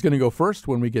Niantic is going to go first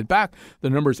when we get back. The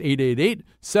number is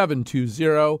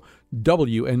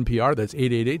 888-720-WNPR. That's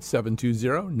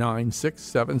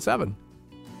 888-720-9677.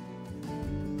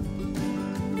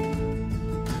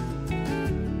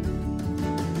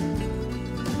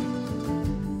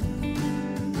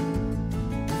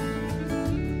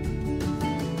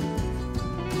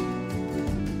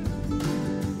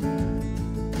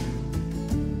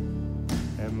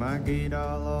 At my gate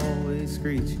I'll always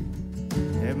greet you.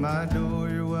 At my door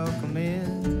you're welcome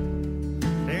in.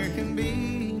 There can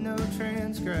be no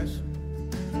transgression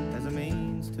as a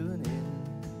means to an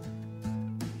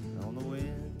end. On the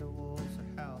wind the wolves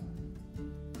are howling,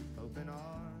 open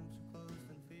arms are closed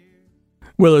in fear.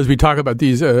 Well, as we talk about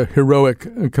these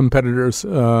heroic competitors,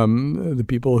 the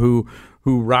people who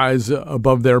rise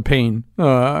above their pain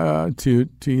to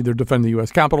either defend the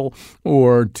U.S. Capitol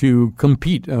or to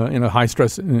compete in a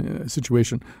high-stress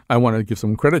situation. I want to give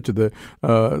some credit to the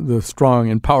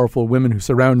strong and powerful women who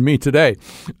surround me today.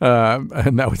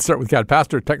 And that would start with Kat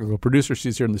Pastor, technical producer.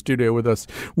 She's here in the studio with us.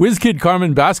 WizKid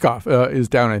Carmen Baskoff is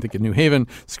down, I think, in New Haven,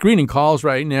 screening calls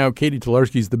right now. Katie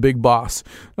Tolarski's the big boss,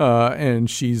 and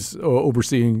she's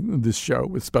overseeing this show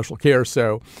with special care.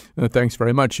 So thanks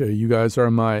very much. You guys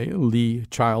are my lead.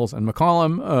 Childs and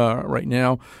McCollum right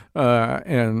now,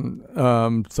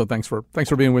 so thanks for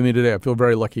being with me today. I feel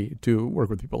very lucky to work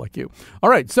with people like you. All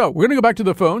right, so we're going to go back to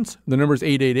the phones. The number is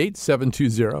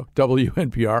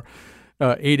 888-720-WNPR,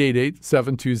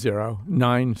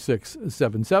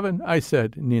 888-720-9677. I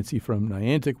said Nancy from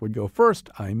Niantic would go first.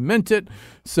 I meant it.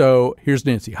 So here's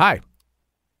Nancy. Hi.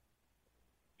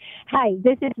 Hi,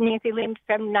 this is Nancy Lind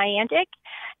from Niantic,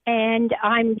 and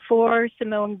I'm for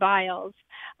Simone Biles.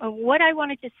 What I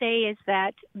wanted to say is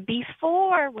that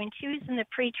before, when she was in the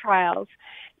pre-trials,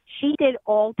 she did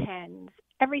all 10s.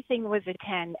 Everything was a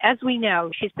 10. As we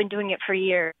know, she's been doing it for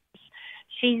years.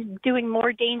 She's doing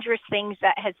more dangerous things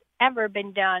that has ever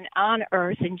been done on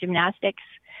Earth in gymnastics.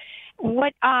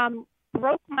 What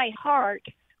broke my heart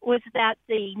was that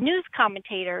the news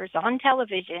commentators on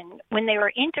television, when they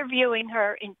were interviewing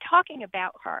her and talking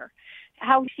about her,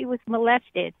 how she was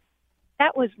molested,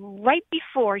 that was right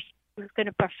before she was going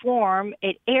to perform.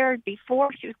 It aired before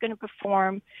she was going to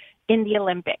perform in the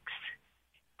Olympics.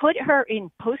 Put her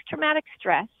in post-traumatic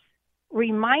stress,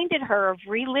 reminded her of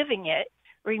reliving it,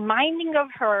 reminding of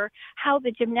her how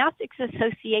the Gymnastics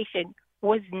Association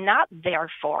was not there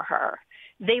for her.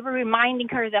 They were reminding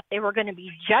her that they were going to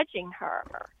be judging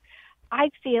her. I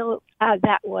feel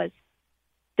that was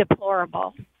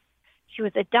deplorable. She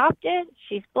was adopted,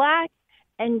 she's Black,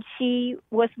 and she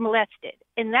was molested.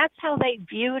 And that's how they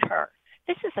viewed her.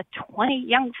 This is a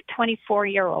young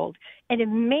 24-year-old, an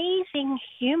amazing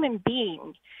human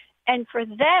being. And for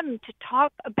them to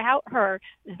talk about her,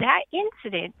 that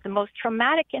incident, the most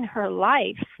traumatic in her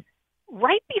life,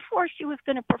 right before she was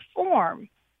going to perform,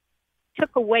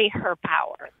 took away her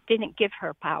power, didn't give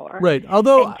her power. Right.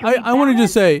 Although I want to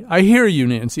just say, I hear you,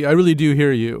 Nancy. I really do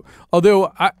hear you.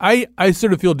 Although I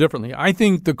sort of feel differently. I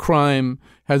think the crime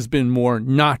has been more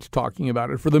not talking about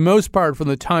it. For the most part, from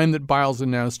the time that Biles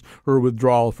announced her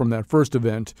withdrawal from that first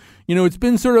event, it's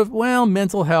been sort of,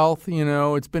 mental health,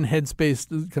 it's been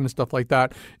headspace, kind of stuff like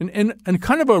that. And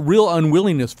kind of a real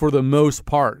unwillingness for the most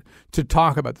part to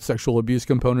talk about the sexual abuse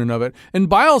component of it. And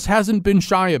Biles hasn't been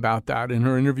shy about that in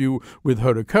her interview with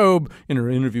Hoda Kotb, in her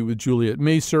interview with Juliet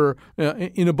Macer,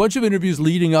 in a bunch of interviews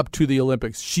leading up to the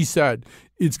Olympics. She said,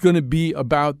 it's going to be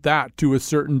about that to a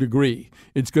certain degree.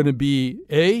 It's going to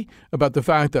be, about the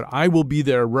fact that I will be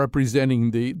there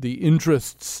representing the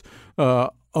interests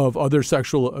of other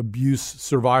sexual abuse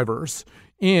survivors.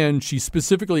 And she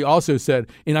specifically also said,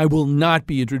 and I will not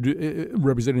be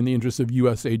representing the interests of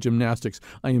USA Gymnastics.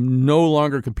 I am no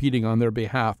longer competing on their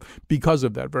behalf because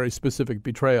of that very specific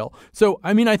betrayal. So,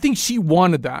 I think she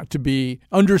wanted that to be,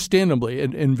 understandably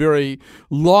and very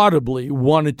laudably,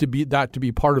 wanted to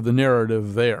be part of the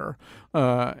narrative there.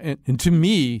 And to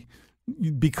me,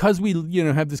 because we,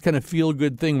 have this kind of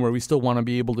feel-good thing where we still want to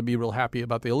be able to be real happy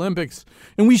about the Olympics,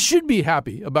 and we should be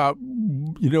happy about,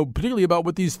 particularly about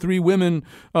what these three women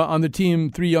on the team,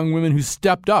 three young women who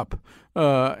stepped up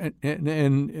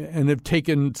and have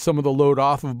taken some of the load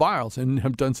off of Biles and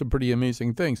have done some pretty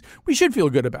amazing things. We should feel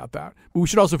good about that. But we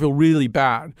should also feel really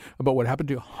bad about what happened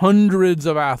to hundreds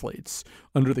of athletes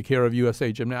under the care of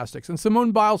USA Gymnastics. And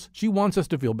Simone Biles, she wants us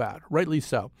to feel bad, rightly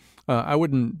so. I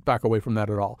wouldn't back away from that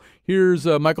at all. Here's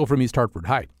Michael from East Hartford.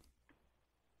 Hi.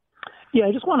 Yeah,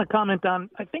 I just want to comment on,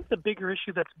 I think the bigger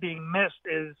issue that's being missed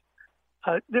is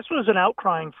this was an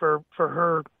outcrying for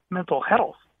her mental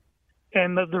health.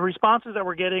 And the responses that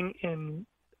we're getting in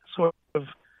sort of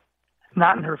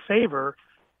not in her favor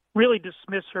really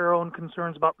dismiss her own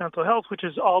concerns about mental health, which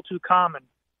is all too common.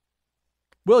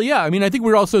 Well, yeah. I think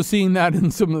we're also seeing that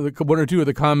in some of the one or two of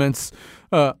the comments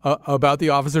about the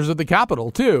officers at the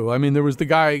Capitol, too. There was the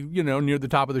guy, near the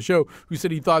top of the show who said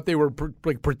he thought they were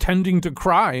pretending to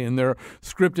cry in their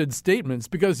scripted statements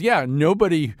because,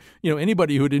 nobody,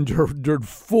 anybody who had endured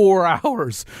 4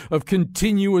 hours of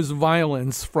continuous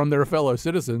violence from their fellow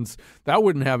citizens, that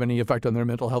wouldn't have any effect on their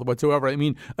mental health whatsoever.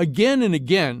 Again and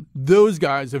again, those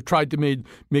guys have tried to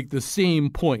make the same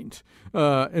point.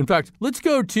 In fact, let's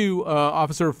go to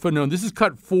Officer Fanone. This is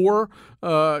cut 4.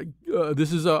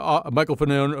 This is Michael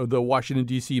Fanone of the Washington,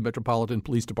 D.C. Metropolitan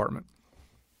Police Department.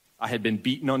 I had been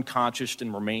beaten unconscious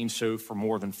and remained so for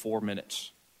more than 4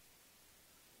 minutes.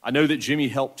 I know that Jimmy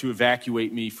helped to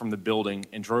evacuate me from the building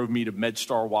and drove me to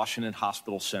MedStar Washington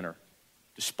Hospital Center,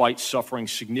 despite suffering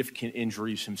significant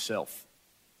injuries himself.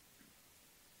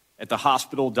 At the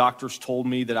hospital, doctors told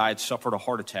me that I had suffered a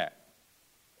heart attack,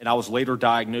 and I was later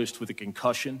diagnosed with a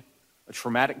concussion, a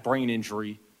traumatic brain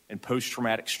injury, and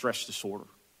post-traumatic stress disorder.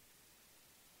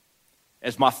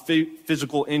 As my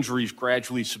physical injuries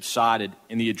gradually subsided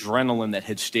and the adrenaline that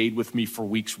had stayed with me for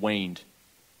weeks waned,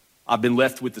 I've been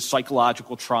left with the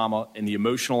psychological trauma and the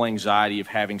emotional anxiety of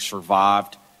having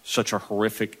survived such a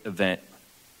horrific event.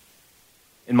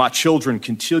 And my children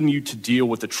continue to deal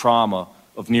with the trauma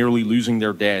of nearly losing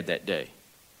their dad that day.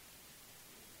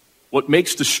 What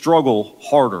makes the struggle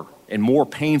harder and more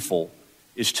painful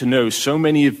is to know so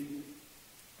many of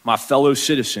my fellow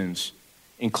citizens,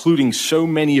 including so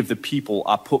many of the people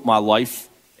I put my life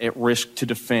at risk to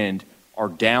defend, are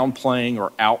downplaying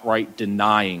or outright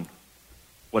denying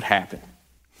what happened.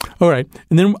 All right.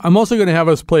 And then I'm also going to have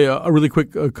us play a really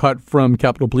quick cut from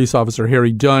Capitol Police Officer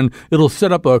Harry Dunn. It'll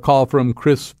set up a call from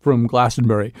Chris from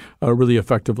Glastonbury really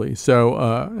effectively. So,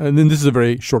 and then this is a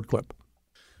very short clip.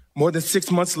 More than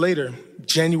 6 months later,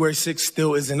 January 6th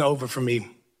still isn't over for me.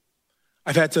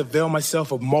 I've had to avail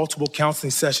myself of multiple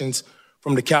counseling sessions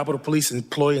from the Capitol Police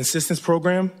Employee Assistance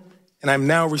Program, and I'm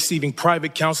now receiving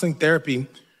private counseling therapy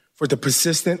for the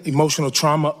persistent emotional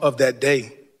trauma of that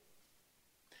day.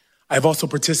 I've also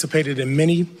participated in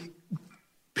many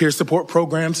peer support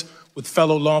programs with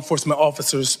fellow law enforcement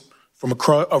officers from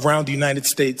around the United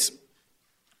States.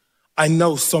 I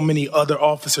know so many other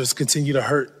officers continue to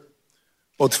hurt,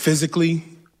 both physically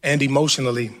and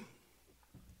emotionally.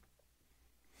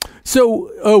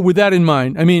 So with that in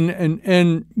mind, I mean,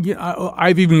 and you know,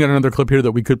 I've even got another clip here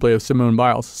that we could play of Simone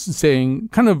Biles saying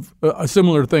kind of a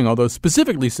similar thing, although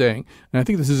specifically saying, and I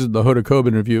think this is the Hoda Kotb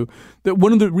interview, that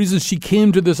one of the reasons she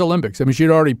came to this Olympics, I mean, she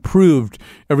had already proved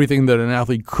everything that an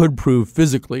athlete could prove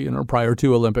physically in her prior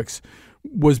two Olympics,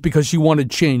 was because she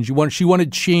wanted change. She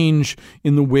wanted change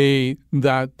in the way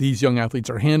that these young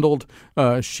athletes are handled.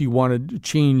 She wanted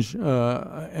change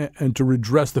and to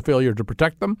redress the failure to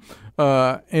protect them,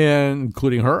 and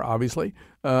including her, obviously.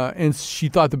 And she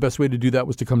thought the best way to do that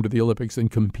was to come to the Olympics and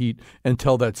compete and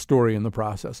tell that story in the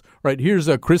process. Right, here's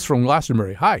Chris from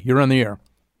Glastonbury. Hi, you're on the air.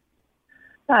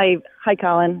 Hi,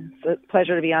 Colin. It's a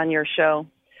pleasure to be on your show.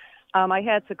 I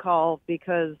had to call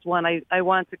because, one, I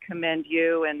want to commend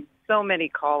you and so many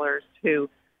callers who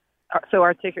so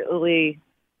articulately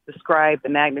described the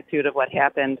magnitude of what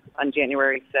happened on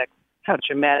January 6th, how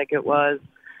traumatic it was,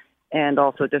 and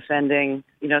also defending,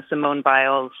 Simone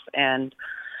Biles. And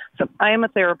so I am a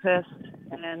therapist,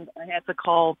 and I had to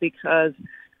call because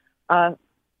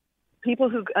people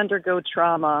who undergo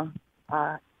trauma,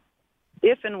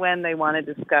 if and when they want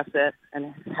to discuss it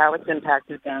and how it's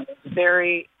impacted them, it's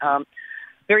very,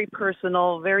 very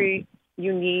personal, very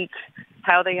unique,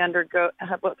 how they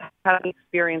how they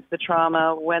experience the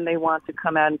trauma, when they want to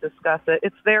come out and discuss it.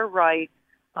 It's their right.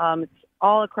 It's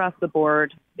all across the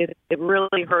board. It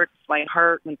really hurts my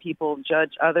heart when people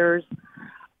judge others.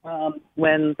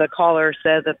 When the caller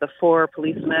said that the 4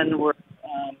 policemen were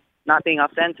not being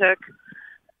authentic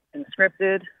and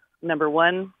scripted, number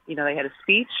one, they had a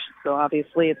speech, so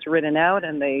obviously it's written out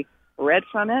and they read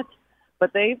from it.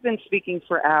 But they've been speaking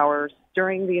for hours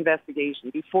during the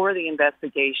investigation, before the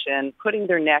investigation, putting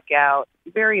their neck out,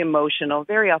 very emotional,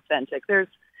 very authentic.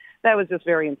 That was just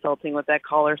very insulting what that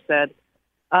caller said.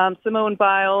 Simone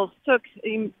Biles took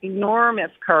enormous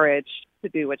courage to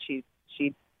do what she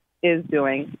is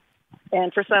doing.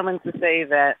 And for someone to say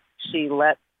that she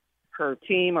let her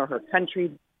team or her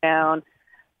country down,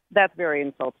 that's very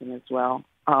insulting as well.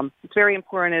 It's very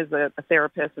important as a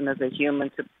therapist and as a human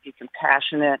to be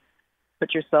compassionate,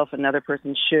 put yourself in another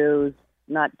person's shoes,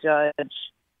 not judge.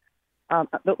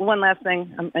 But one last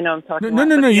thing, I know I'm talking.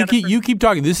 No. You keep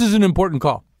talking. This is an important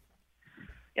call.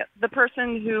 Yeah, the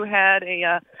person who had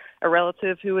a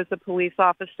relative who was a police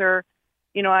officer,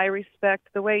 I respect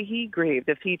the way he grieved.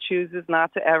 If he chooses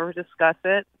not to ever discuss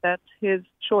it, that's his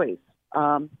choice.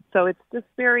 So it's just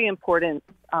very important.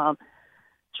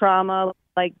 Trauma,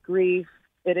 like grief,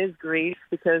 it is grief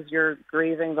because you're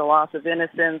grieving the loss of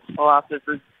innocence, the loss of,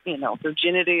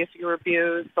 virginity if you were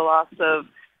abused, the loss of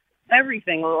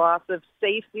everything, the loss of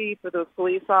safety for those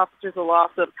police officers, the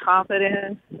loss of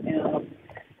confidence, the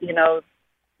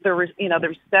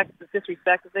respect, the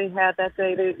disrespect that they had that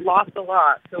day. They lost a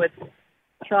lot. So it's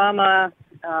trauma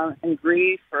and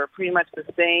grief are pretty much the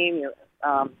same.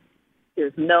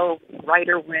 There's no right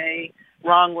or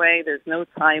wrong way. There's no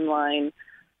timeline.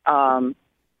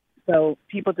 So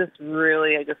people just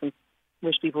really, I just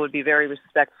wish people would be very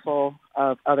respectful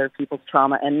of other people's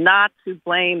trauma and not to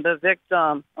blame the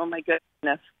victim. Oh, my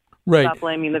goodness. Right. Stop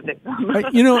blaming the victim.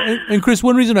 And Chris,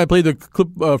 one reason I played the clip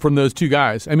from those two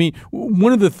guys, I mean,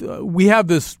 one of the we have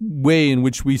this way in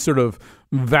which we sort of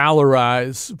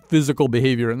valorize physical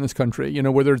behavior in this country,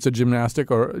 whether it's a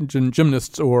gymnastics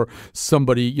or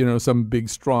somebody, some big,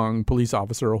 strong police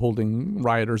officer holding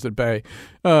rioters at bay.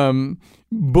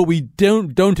 But we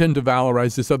don't tend to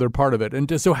valorize this other part of it.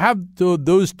 And so have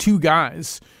those two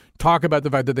guys talk about the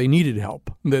fact that they needed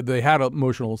help, that they had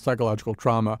emotional, psychological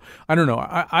trauma. I don't know.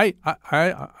 I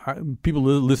people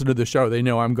who listen to this show, they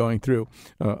know I'm going through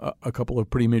a couple of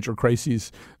pretty major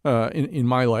crises in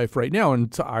my life right now,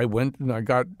 and so I went and I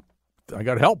got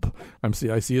help. I see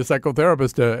a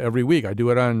psychotherapist every week. I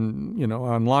do it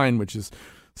online, which is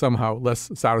somehow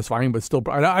less satisfying, but still,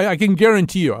 I can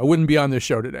guarantee you I wouldn't be on this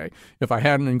show today if I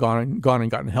hadn't gone and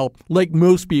gotten help. Like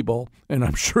most people, and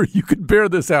I'm sure you could bear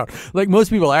this out, like most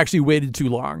people actually waited too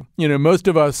long. Most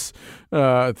of us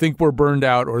think we're burned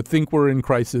out or think we're in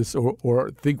crisis or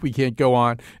think we can't go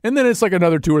on. And then it's like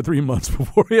another 2 or 3 months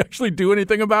before we actually do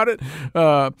anything about it.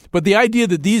 But the idea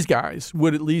that these guys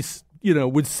would at least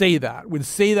would say that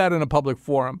in a public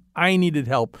forum. I needed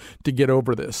help to get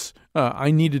over this. I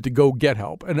needed to go get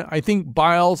help. And I think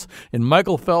Biles and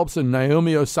Michael Phelps and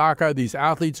Naomi Osaka, these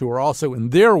athletes who are also in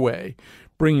their way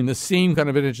bringing the same kind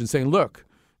of energy and saying, look,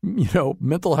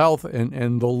 mental health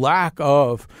and the lack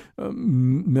of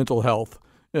mental health,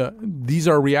 these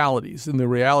are realities, and the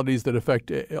realities that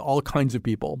affect all kinds of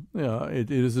people.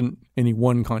 It isn't any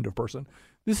one kind of person.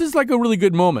 this is like a really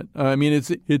good moment. I mean,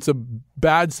 it's a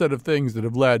bad set of things that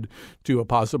have led to a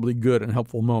possibly good and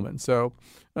helpful moment. So,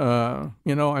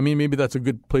 maybe that's a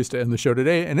good place to end the show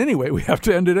today. And anyway, we have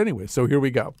to end it anyway. So here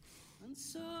we go. And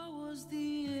so was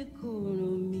the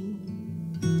economy.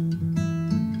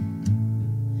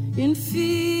 In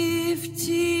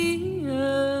 50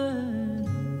 years,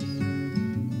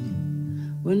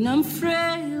 when I'm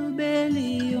frail,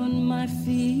 barely on my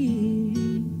feet,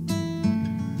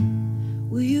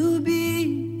 will you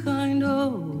be kind,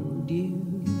 oh dear,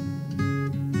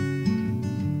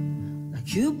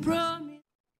 like you brought